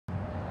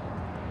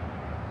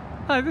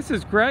Hi, this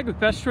is Greg with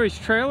Best Choice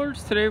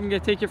Trailers. Today I'm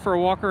going to take you for a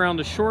walk around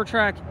the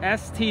Trac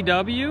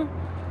STW.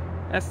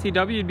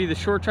 STW would be the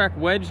Trac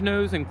wedge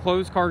nose and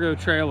closed cargo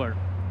trailer. So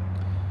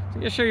I'm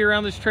going to show you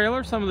around this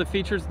trailer some of the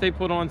features that they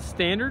put on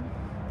standard.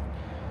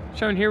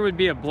 Shown here would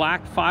be a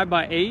black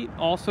 5x8.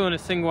 Also in a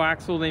single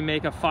axle they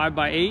make a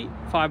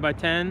 5x8,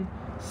 5x10,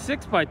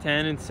 6x10,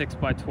 and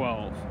 6x12.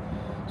 So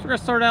we're going to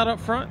start out up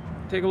front,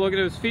 take a look at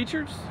those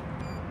features.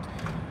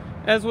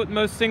 As with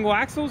most single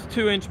axles,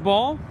 2-inch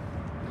ball.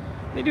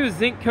 They do a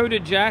zinc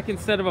coated jack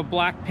instead of a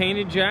black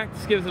painted jack.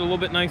 This gives it a little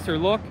bit nicer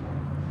look.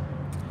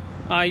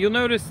 You'll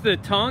notice the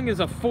tongue is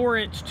a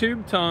 4-inch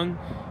tube tongue.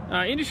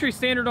 Industry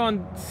standard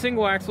on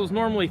single axles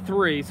normally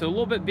 3, so a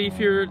little bit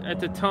beefier at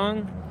the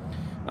tongue.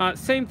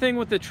 Same thing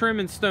with the trim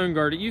and stone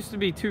guard. It used to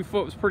be 2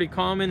 foot was pretty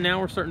common.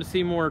 Now we're starting to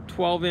see more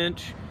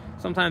 12-inch,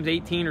 sometimes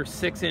 18 or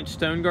 6-inch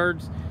stone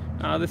guards.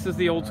 This is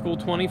the old school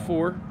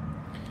 24.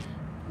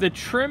 The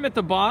trim at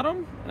the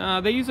bottom,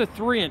 they use a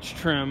 3-inch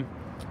trim.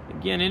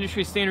 Again,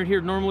 industry standard here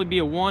would normally be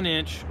a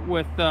 1-inch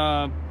with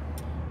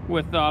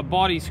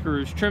body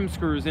screws, trim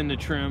screws in the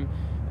trim.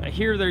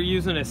 Here they're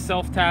using a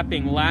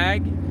self-tapping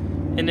lag.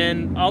 And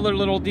then other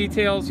little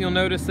details, you'll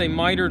notice they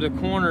miter the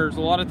corners.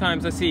 A lot of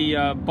times I see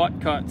butt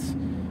cuts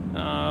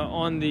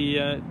on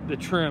the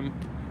trim.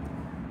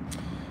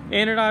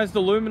 Anodized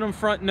aluminum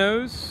front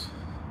nose.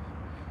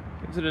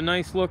 Gives it a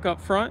nice look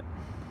up front.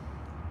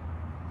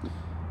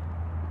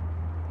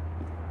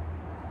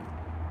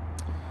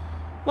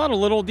 A lot of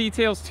little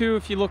details too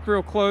if you look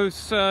real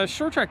close.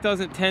 Trac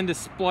doesn't tend to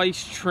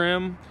splice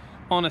trim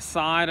on a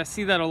side. I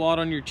see that a lot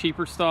on your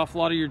cheaper stuff. A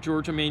lot of your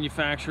Georgia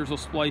manufacturers will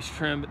splice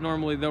trim, but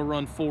normally they'll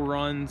run full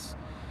runs.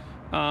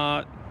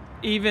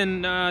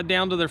 Even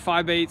down to their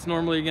 5/8s,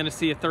 normally you're going to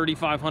see a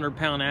 3,500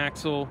 pound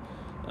axle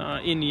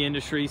in the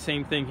industry.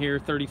 Same thing here,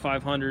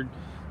 3,500.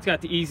 It's got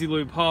the Easy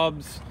Lube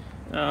hubs.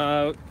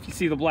 If you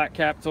see the black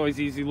cap, it's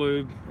always Easy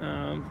Lube.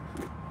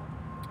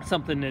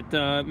 Something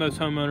that most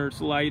homeowners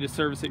allow you to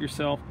service it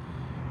yourself.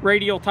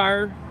 Radial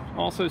tire,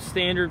 also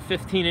standard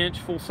 15-inch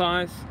full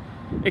size.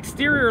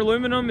 Exterior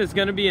aluminum is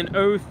going to be an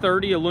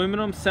 030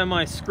 aluminum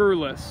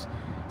semi-screwless.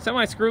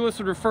 Semi-screwless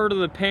would refer to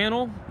the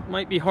panel.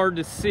 Might be hard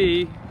to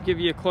see. Give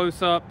you a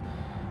close-up.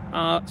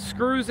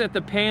 Screws at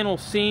the panel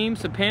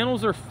seams. The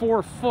panels are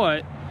 4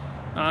 foot.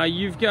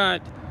 You've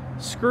got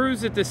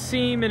screws at the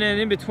seam, and then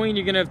in between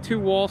you're going to have 2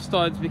 wall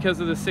studs because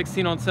of the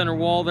 16 on center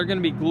wall. They're going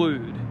to be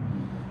glued.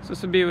 So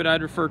this would be what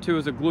I'd refer to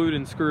as a glued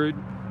and screwed.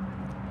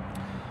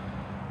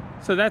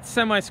 So that's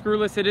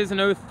semi-screwless. It is an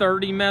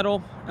 030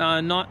 metal,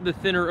 not the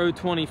thinner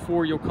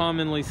 024 you'll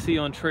commonly see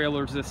on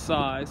trailers this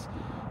size.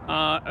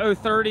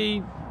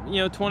 030,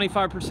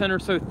 25% or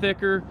so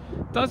thicker.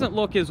 Doesn't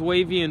look as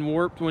wavy and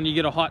warped when you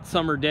get a hot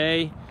summer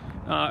day.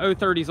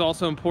 030 is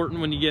also important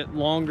when you get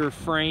longer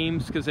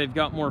frames because they've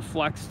got more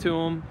flex to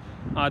them.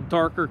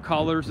 Darker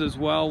colors as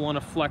well want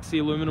to flex the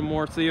aluminum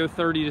more. So the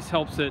 030 just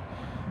helps it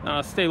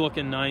stay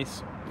looking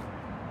nice.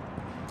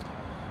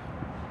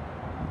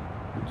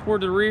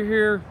 Toward the rear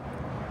here,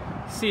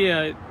 see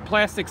a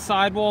plastic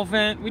sidewall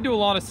vent. We do a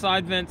lot of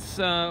side vents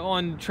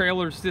on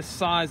trailers this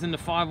size into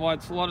 5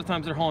 wides. A lot of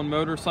times they're hauling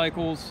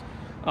motorcycles,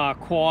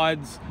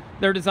 quads.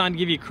 They're designed to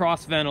give you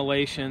cross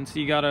ventilation. So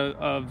you got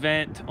a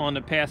vent on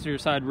the passenger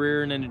side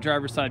rear and then the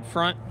driver's side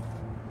front.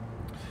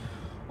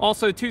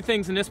 Also, 2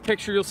 things in this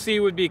picture you'll see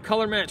would be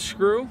color match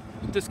screw.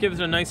 This gives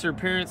it a nicer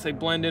appearance. They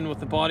blend in with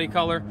the body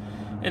color.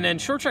 And then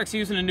Trac's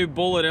using a new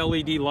bullet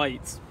LED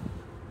lights.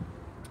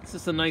 It's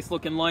just a nice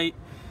looking light.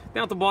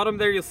 Down at the bottom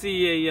there you'll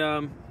see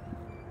a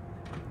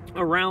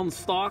round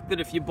stock that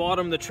if you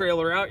bottom the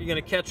trailer out, you're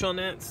going to catch on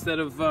that instead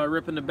of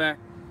ripping the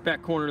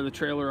back corner of the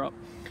trailer up.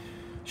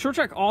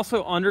 Trac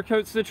also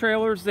undercoats the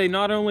trailers. They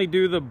not only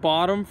do the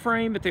bottom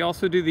frame, but they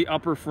also do the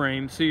upper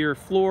frame. So your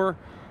floor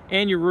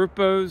and your roof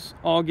bows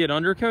all get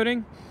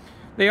undercoating.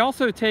 They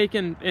also take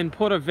and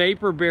put a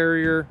vapor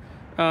barrier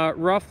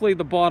roughly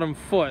the bottom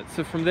foot.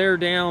 So from there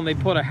down, they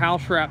put a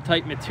house wrap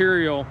type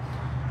material.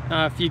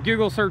 If you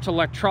Google search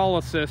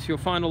electrolysis, you'll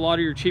find a lot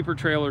of your cheaper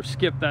trailers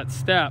skip that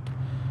step,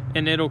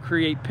 and it'll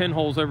create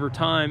pinholes over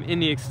time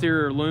in the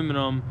exterior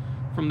aluminum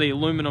from the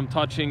aluminum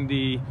touching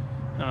the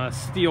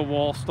steel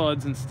wall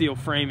studs and steel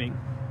framing.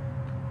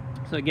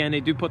 So again, they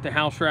do put the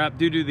house wrap,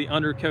 do the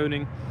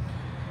undercoating.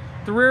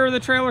 The rear of the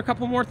trailer, a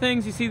couple more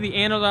things. You see the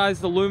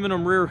anodized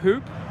aluminum rear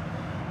hoop.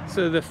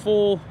 So the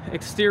full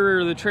exterior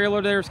of the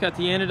trailer there, it's got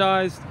the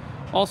anodized.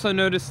 Also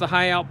notice the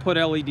high output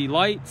LED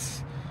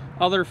lights.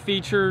 Other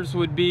features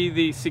would be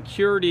the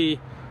security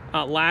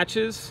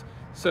latches.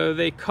 So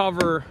they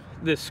cover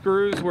the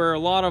screws where a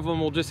lot of them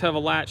will just have a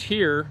latch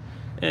here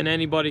and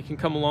anybody can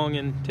come along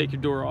and take your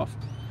door off.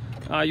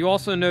 You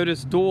also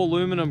notice dual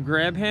aluminum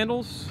grab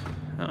handles.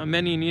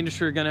 Many in the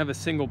industry are going to have a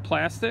single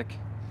plastic.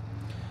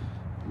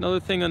 Another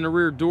thing on the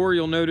rear door,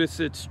 you'll notice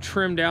it's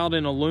trimmed out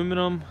in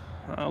aluminum.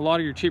 A lot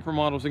of your cheaper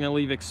models are going to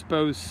leave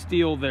exposed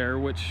steel there,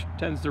 which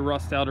tends to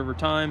rust out over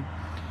time.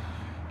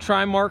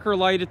 Tri-marker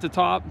light at the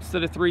top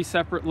instead of 3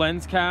 separate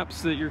lens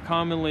caps that you're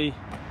commonly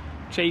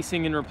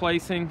chasing and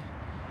replacing.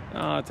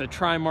 It's a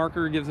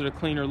tri-marker, gives it a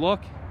cleaner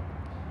look.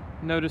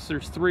 Notice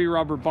there's 3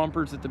 rubber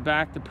bumpers at the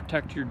back to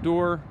protect your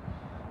door.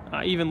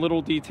 Even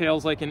little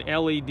details like an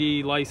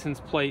LED license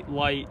plate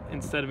light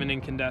instead of an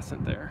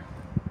incandescent there.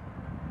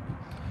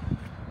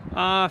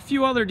 A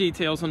few other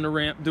details on the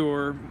ramp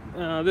door.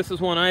 This is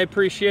one I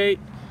appreciate.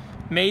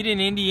 Made in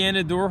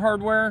Indiana door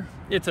hardware.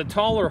 It's a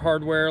taller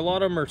hardware. A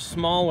lot of them are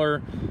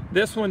smaller.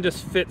 This one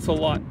just fits a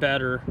lot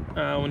better.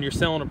 When you're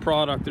selling a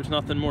product, there's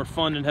nothing more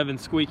fun than having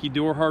squeaky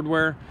door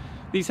hardware.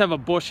 These have a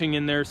bushing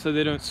in there so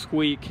they don't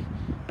squeak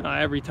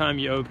every time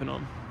you open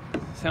them.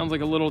 Sounds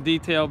like a little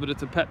detail, but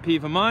it's a pet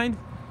peeve of mine.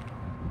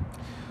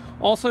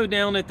 Also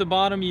down at the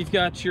bottom, you've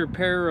got your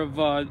pair of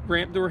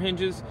ramp door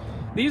hinges.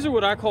 These are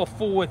what I call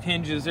full width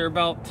hinges. They're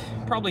about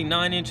probably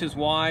 9 inches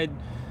wide.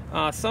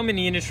 Some in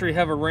the industry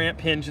have a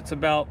ramp hinge that's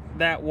about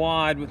that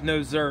wide with no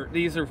zert.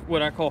 These are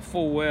what I call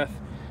full width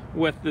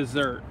with the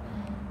zert.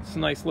 It's a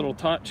nice little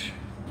touch.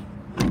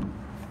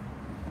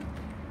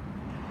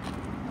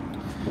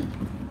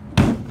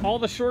 All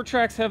the short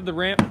tracks have the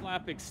ramp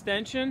flap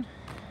extension,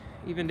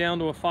 even down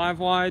to a 5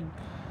 wide.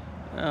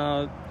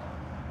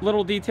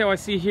 Little detail I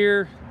see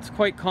here, it's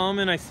quite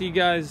common. I see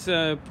guys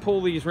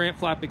pull these ramp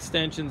flap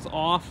extensions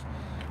off,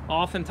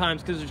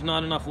 oftentimes because there's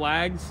not enough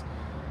lags.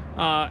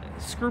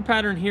 Screw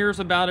pattern here is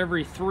about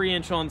every 3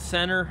 inch on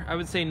center. I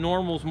would say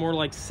normal is more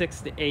like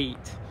 6 to 8.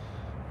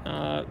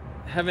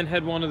 Haven't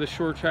had one of the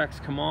short tracks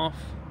come off.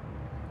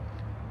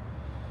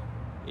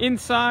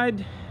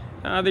 Inside,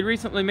 they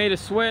recently made a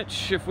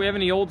switch. If we have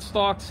any old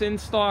stocks in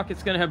stock,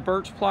 it's going to have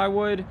birch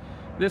plywood.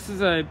 This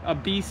is a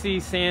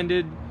BC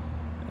sanded.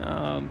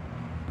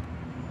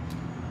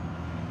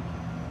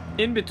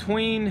 In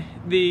between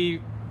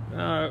the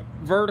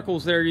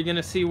verticals there, you're going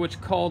to see what's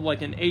called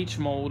like an H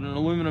mold, an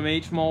aluminum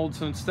H mold.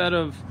 So instead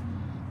of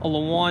a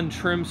Lawan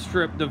trim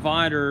strip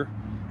divider,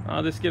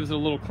 this gives it a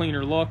little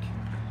cleaner look.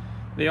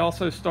 They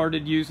also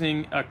started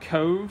using a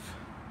cove.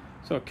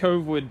 So a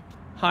cove would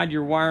hide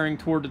your wiring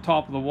toward the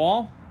top of the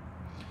wall.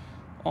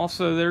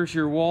 Also, there's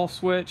your wall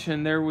switch,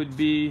 and there would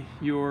be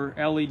your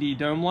LED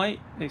dome light.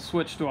 They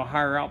switched to a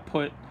higher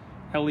output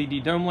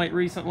LED dome light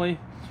recently.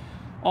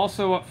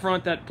 Also up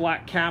front, that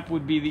black cap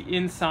would be the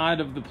inside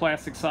of the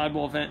plastic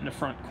sidewall vent in the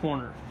front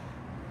corner.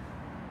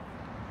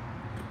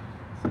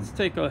 Let's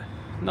take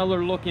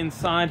another look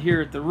inside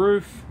here at the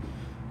roof.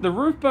 The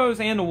roof bows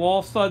and the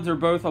wall studs are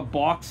both a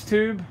box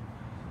tube.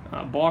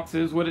 Box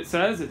is what it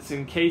says. It's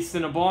encased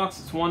in a box.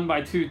 It's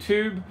 1x2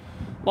 tube.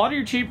 A lot of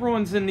your cheaper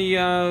ones in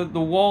the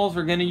walls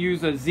are going to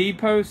use a Z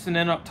post, and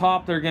then up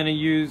top they're going to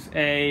use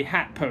a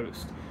hat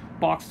post.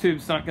 Box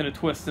tube's not going to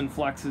twist and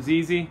flex as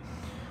easy.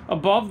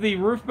 Above the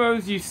roof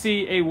bows, you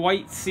see a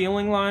white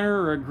ceiling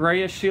liner or a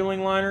grayish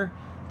ceiling liner.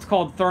 It's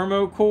called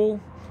Thermocool.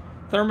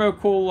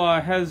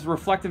 Thermocool has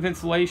reflective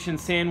insulation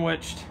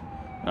sandwiched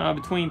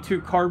between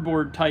 2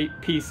 cardboard type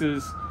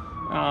pieces.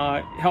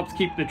 Helps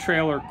keep the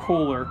trailer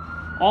cooler.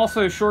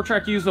 Also, Short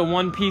Track used a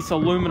one-piece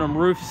aluminum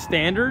roof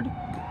standard.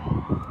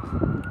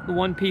 The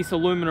one-piece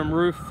aluminum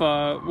roof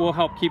will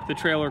help keep the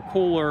trailer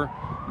cooler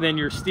than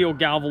your steel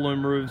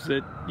Galvalume roofs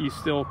that you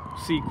still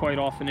see quite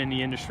often in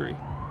the industry.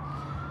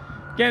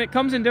 Again, it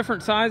comes in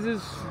different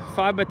sizes,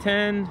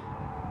 5x10,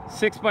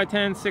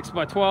 6x10,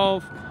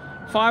 6x12.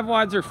 5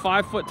 wides are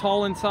 5 foot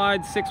tall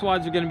inside, 6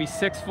 wides are going to be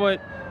 6 foot.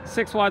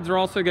 6 wides are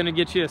also going to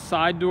get you a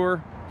side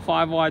door,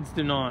 5 wides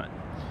do not.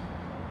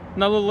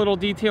 Another little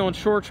detail in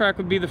Short Track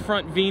would be the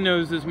front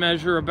V-noses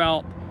measure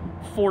about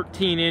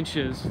 14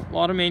 inches. A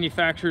lot of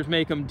manufacturers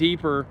make them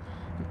deeper.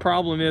 The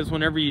problem is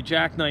whenever you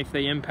jackknife,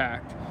 they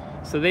impact.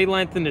 So they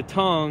lengthen the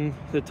tongue.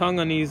 The tongue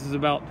on these is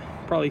about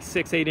probably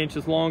 6-8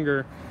 inches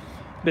longer,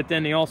 but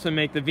then they also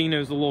make the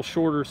V-nose a little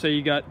shorter so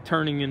you got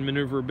turning and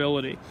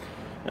maneuverability.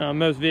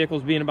 Most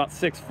vehicles being about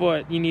 6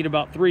 foot, you need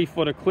about 3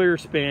 foot of clear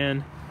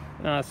span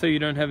so you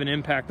don't have an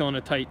impact on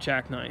a tight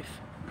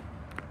jackknife.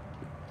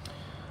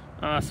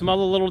 Some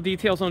other little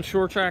details on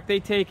Short Track, they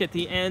take at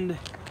the end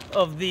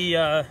of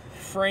the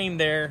frame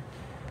there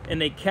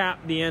and they cap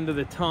the end of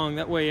the tongue.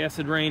 That way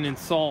acid rain and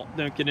salt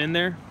don't get in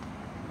there.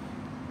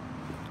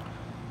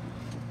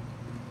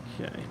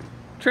 Okay.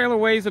 Trailer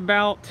weighs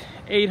about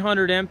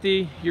 800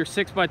 empty. Your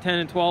 6x10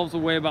 and 12s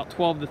will weigh about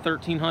 12 to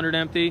 1300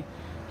 empty.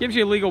 Gives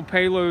you a legal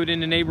payload in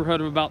the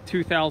neighborhood of about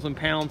 2,000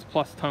 pounds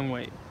plus tongue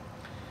weight.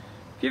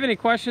 If you have any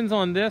questions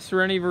on this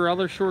or any of our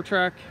other Short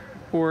Track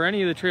or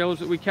any of the trailers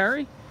that we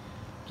carry,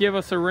 give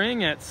us a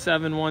ring at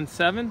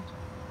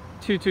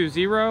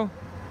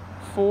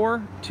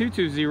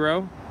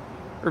 717-220-4220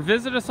 or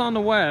visit us on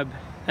the web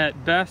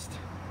at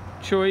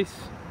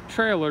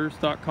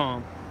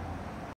bestchoicetrailers.com.